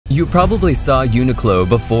You probably saw Uniqlo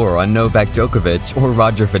before on Novak Djokovic or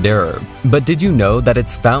Roger Federer, but did you know that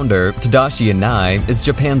its founder, Tadashi Yanai, is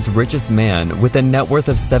Japan's richest man with a net worth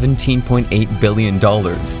of $17.8 billion?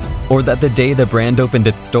 Or that the day the brand opened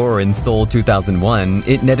its store in Seoul 2001,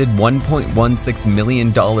 it netted $1.16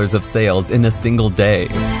 million of sales in a single day?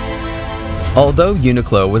 Although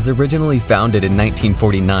Uniqlo was originally founded in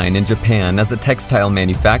 1949 in Japan as a textile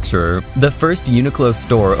manufacturer, the first Uniqlo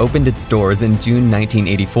store opened its doors in June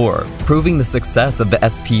 1984, proving the success of the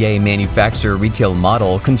SPA manufacturer-retail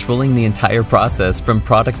model, controlling the entire process from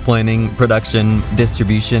product planning, production,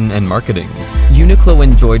 distribution, and marketing. Uniqlo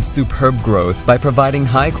enjoyed superb growth by providing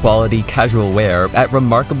high-quality casual wear at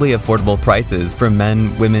remarkably affordable prices for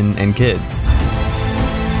men, women, and kids.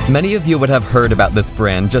 Many of you would have heard about this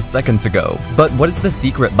brand just seconds ago, but what is the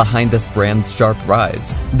secret behind this brand's sharp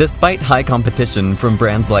rise? Despite high competition from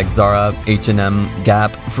brands like Zara, H&M,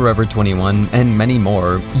 Gap, Forever 21, and many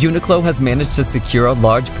more, Uniqlo has managed to secure a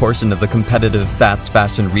large portion of the competitive fast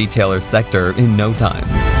fashion retailer sector in no time.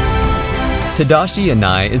 Tadashi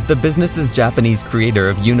Yanai is the business's Japanese creator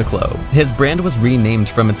of Uniqlo. His brand was renamed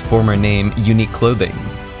from its former name, Unique Clothing.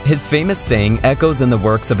 His famous saying echoes in the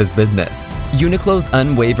works of his business. Uniqlo's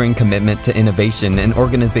unwavering commitment to innovation and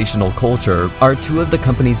organizational culture are two of the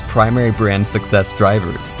company's primary brand success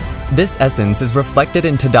drivers. This essence is reflected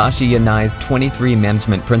in Tadashi Yanai's 23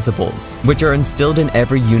 management principles, which are instilled in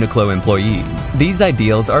every Uniqlo employee. These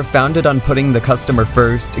ideals are founded on putting the customer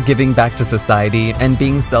first, giving back to society, and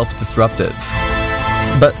being self-disruptive.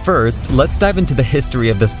 But first, let's dive into the history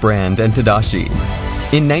of this brand and Tadashi.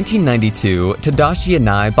 In 1992, Tadashi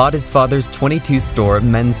Yanai bought his father's 22-store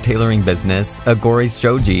men's tailoring business, Agori's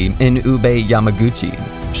Shoji, in Ube, Yamaguchi.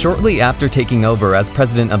 Shortly after taking over as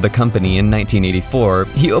president of the company in 1984,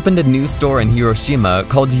 he opened a new store in Hiroshima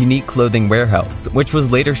called Unique Clothing Warehouse, which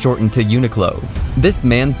was later shortened to Uniqlo. This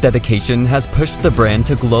man's dedication has pushed the brand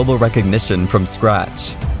to global recognition from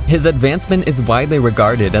scratch. His advancement is widely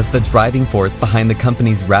regarded as the driving force behind the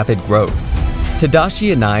company's rapid growth. Tadashi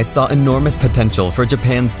Yanai saw enormous potential for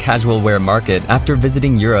Japan's casual wear market after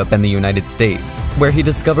visiting Europe and the United States, where he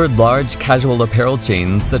discovered large casual apparel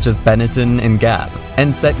chains such as Benetton and Gap,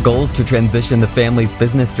 and set goals to transition the family's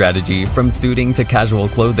business strategy from suiting to casual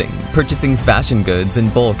clothing, purchasing fashion goods in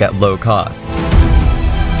bulk at low cost.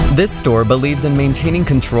 This store believes in maintaining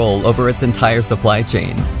control over its entire supply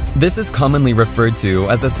chain. This is commonly referred to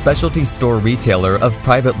as a specialty store retailer of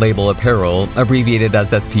private label apparel, abbreviated as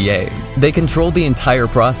SPA. They control the entire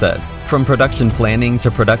process, from production planning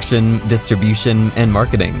to production, distribution, and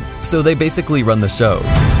marketing, so they basically run the show.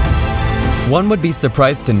 One would be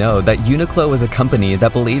surprised to know that Uniqlo is a company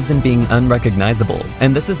that believes in being unrecognizable,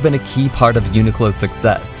 and this has been a key part of Uniqlo's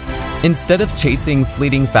success. Instead of chasing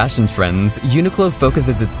fleeting fashion trends, Uniqlo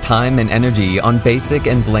focuses its time and energy on basic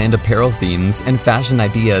and bland apparel themes and fashion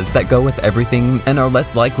ideas that go with everything and are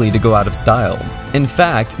less likely to go out of style. In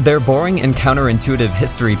fact, their boring and counterintuitive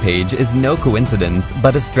history page is no coincidence,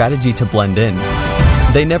 but a strategy to blend in.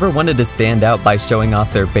 They never wanted to stand out by showing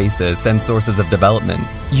off their basis and sources of development.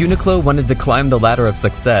 Uniqlo wanted to climb the ladder of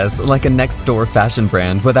success like a next-door fashion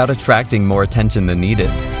brand without attracting more attention than needed.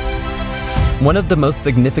 One of the most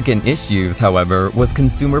significant issues, however, was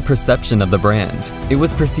consumer perception of the brand. It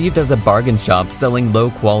was perceived as a bargain shop selling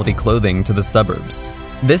low-quality clothing to the suburbs.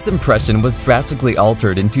 This impression was drastically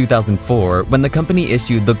altered in 2004 when the company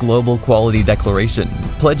issued the Global Quality Declaration,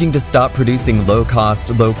 pledging to stop producing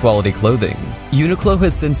low-cost, low-quality clothing. Uniqlo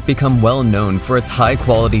has since become well known for its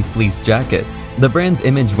high-quality fleece jackets. The brand's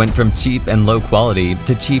image went from cheap and low quality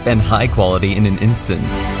to cheap and high quality in an instant.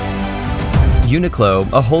 Uniqlo,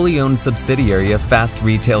 a wholly owned subsidiary of Fast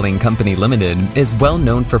Retailing Company Limited, is well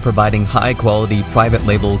known for providing high-quality private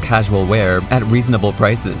label casual wear at reasonable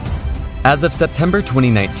prices. As of September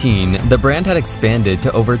 2019, the brand had expanded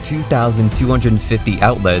to over 2,250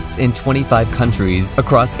 outlets in 25 countries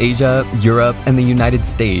across Asia, Europe, and the United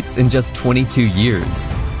States in just 22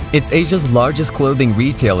 years. It's Asia's largest clothing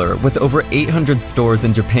retailer with over 800 stores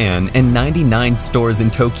in Japan and 99 stores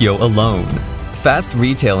in Tokyo alone. Fast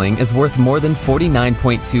Retailing is worth more than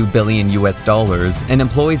 $49.2 billion and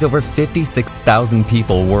employs over 56,000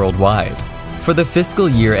 people worldwide. For the fiscal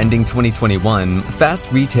year ending 2021,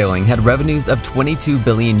 Fast Retailing had revenues of $22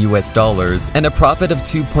 billion and a profit of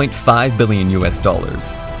 $2.5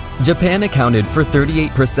 billion. Japan accounted for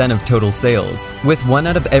 38% of total sales, with 1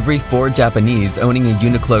 out of every 4 Japanese owning a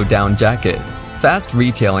Uniqlo down jacket. Fast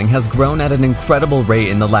Retailing has grown at an incredible rate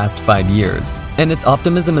in the last 5 years, and its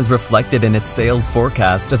optimism is reflected in its sales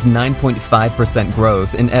forecast of 9.5%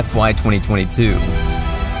 growth in FY 2022.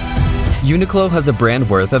 Uniqlo has a brand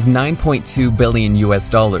worth of $9.2 billion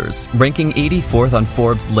US, ranking 84th on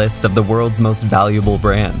Forbes' list of the world's most valuable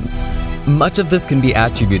brands. Much of this can be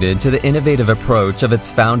attributed to the innovative approach of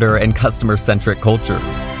its founder and customer-centric culture.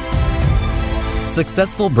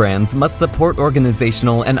 Successful brands must support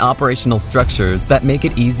organizational and operational structures that make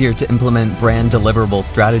it easier to implement brand deliverable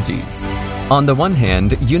strategies. On the one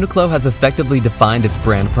hand, Uniqlo has effectively defined its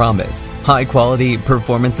brand promise: high-quality,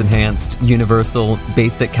 performance-enhanced, universal,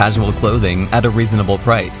 basic casual clothing at a reasonable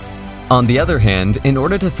price. On the other hand, in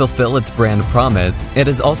order to fulfill its brand promise, it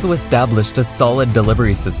has also established a solid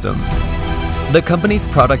delivery system. The company's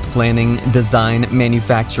product planning, design,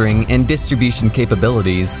 manufacturing, and distribution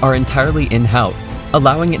capabilities are entirely in-house,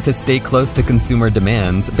 allowing it to stay close to consumer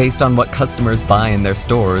demands based on what customers buy in their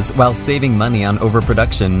stores while saving money on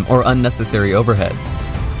overproduction or unnecessary overheads.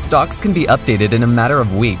 Stocks can be updated in a matter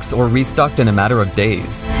of weeks or restocked in a matter of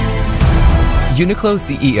days. Uniqlo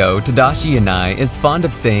CEO Tadashi Yanai is fond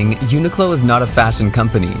of saying Uniqlo is not a fashion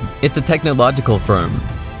company, it's a technological firm.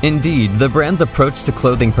 Indeed, the brand's approach to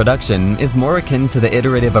clothing production is more akin to the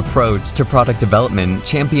iterative approach to product development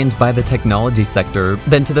championed by the technology sector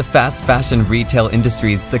than to the fast fashion retail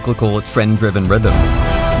industry's cyclical, trend-driven rhythm.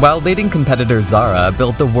 While leading competitor Zara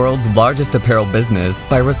built the world's largest apparel business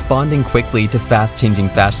by responding quickly to fast-changing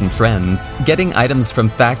fashion trends, getting items from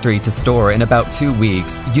factory to store in about 2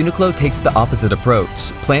 weeks, Uniqlo takes the opposite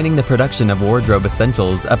approach, planning the production of wardrobe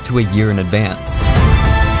essentials up to a year in advance.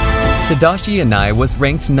 Tadashi Yanai was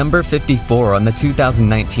ranked number 54 on the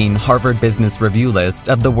 2019 Harvard Business Review list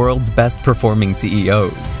of the world's best-performing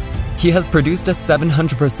CEOs. He has produced a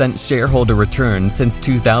 700% shareholder return since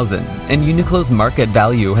 2000, and Uniqlo's market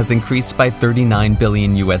value has increased by $39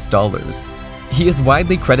 billion US. He is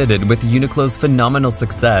widely credited with Uniqlo's phenomenal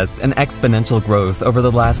success and exponential growth over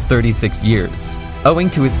the last 36 years, owing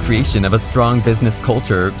to his creation of a strong business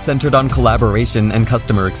culture centered on collaboration and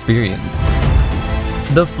customer experience.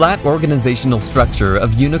 The flat organizational structure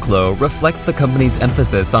of Uniqlo reflects the company's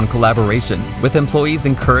emphasis on collaboration, with employees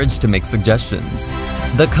encouraged to make suggestions.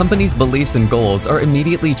 The company's beliefs and goals are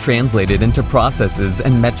immediately translated into processes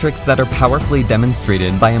and metrics that are powerfully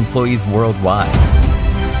demonstrated by employees worldwide.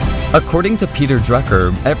 According to Peter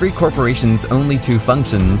Drucker, every corporation's only two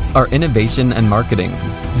functions are innovation and marketing.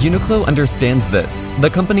 Uniqlo understands this. The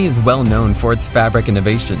company is well known for its fabric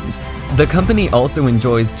innovations. The company also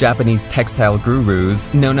enjoys Japanese textile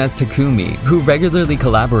gurus known as Takumi, who regularly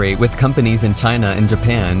collaborate with companies in China and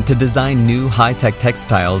Japan to design new high-tech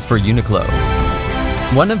textiles for Uniqlo.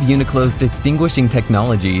 One of Uniqlo's distinguishing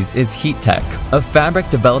technologies is heat tech, a fabric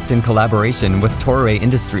developed in collaboration with Toray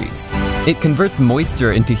Industries. It converts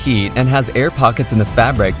moisture into heat and has air pockets in the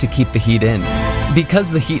fabric to keep the heat in. Because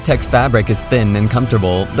the heat tech fabric is thin and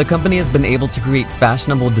comfortable, the company has been able to create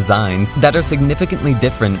fashionable designs that are significantly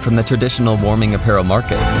different from the traditional warming apparel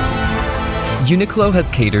market. Uniqlo has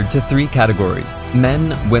catered to 3 categories: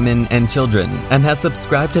 men, women, and children, and has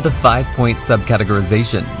subscribed to the 5-point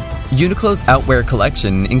subcategorization. Uniqlo's outwear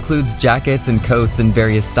collection includes jackets and coats in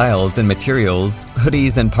various styles and materials,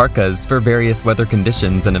 hoodies and parkas for various weather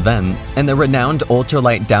conditions and events, and the renowned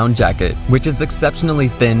ultralight down jacket, which is exceptionally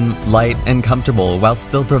thin, light, and comfortable while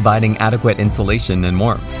still providing adequate insulation and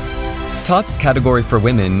warmth. Tops category for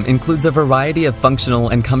women includes a variety of functional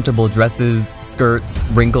and comfortable dresses, skirts,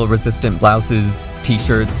 wrinkle-resistant blouses,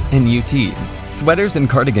 t-shirts, and UT. Sweaters and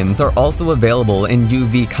cardigans are also available in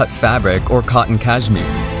UV cut fabric or cotton cashmere.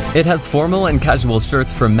 It has formal and casual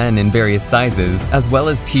shirts for men in various sizes, as well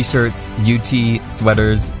as t-shirts, UT,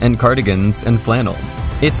 sweaters, and cardigans, and flannel.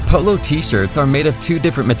 Its polo t-shirts are made of 2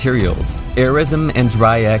 different materials, Airism and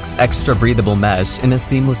Dry-X extra breathable mesh in a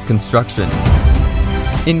seamless construction.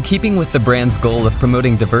 In keeping with the brand's goal of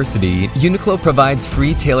promoting diversity, Uniqlo provides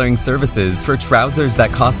free tailoring services for trousers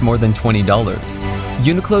that cost more than $20.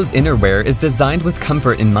 Uniqlo's innerwear is designed with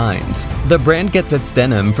comfort in mind. The brand gets its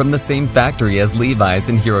denim from the same factory as Levi's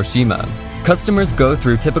in Hiroshima. Customers go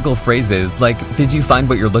through typical phrases like, "Did you find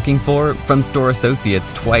what you're looking for?" from store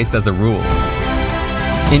associates twice as a rule.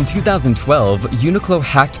 In 2012, Uniqlo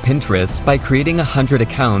hacked Pinterest by creating 100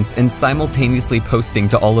 accounts and simultaneously posting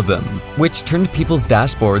to all of them, which turned people's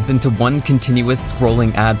dashboards into one continuous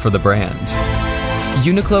scrolling ad for the brand.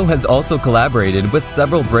 Uniqlo has also collaborated with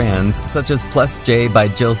several brands such as Plus J by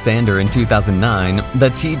Jill Sander in 2009, the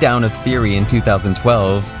Tea Down of Theory in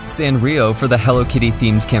 2012, Sanrio for the Hello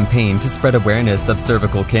Kitty-themed campaign to spread awareness of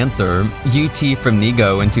cervical cancer, UT from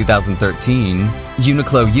Nigo in 2013,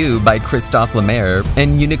 Uniqlo U by Christophe Lemaire,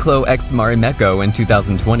 and Uniqlo x Marimekko in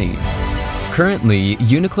 2020. Currently,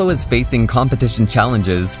 Uniqlo is facing competition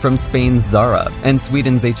challenges from Spain's Zara and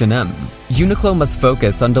Sweden's H&M. Uniqlo must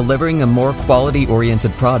focus on delivering a more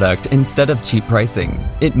quality-oriented product instead of cheap pricing.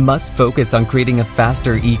 It must focus on creating a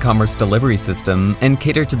faster e-commerce delivery system and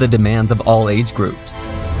cater to the demands of all age groups.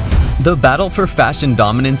 The battle for fashion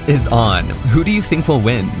dominance is on. Who do you think will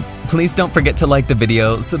win? Please don't forget to like the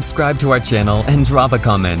video, subscribe to our channel, and drop a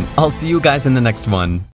comment. I'll see you guys in the next one.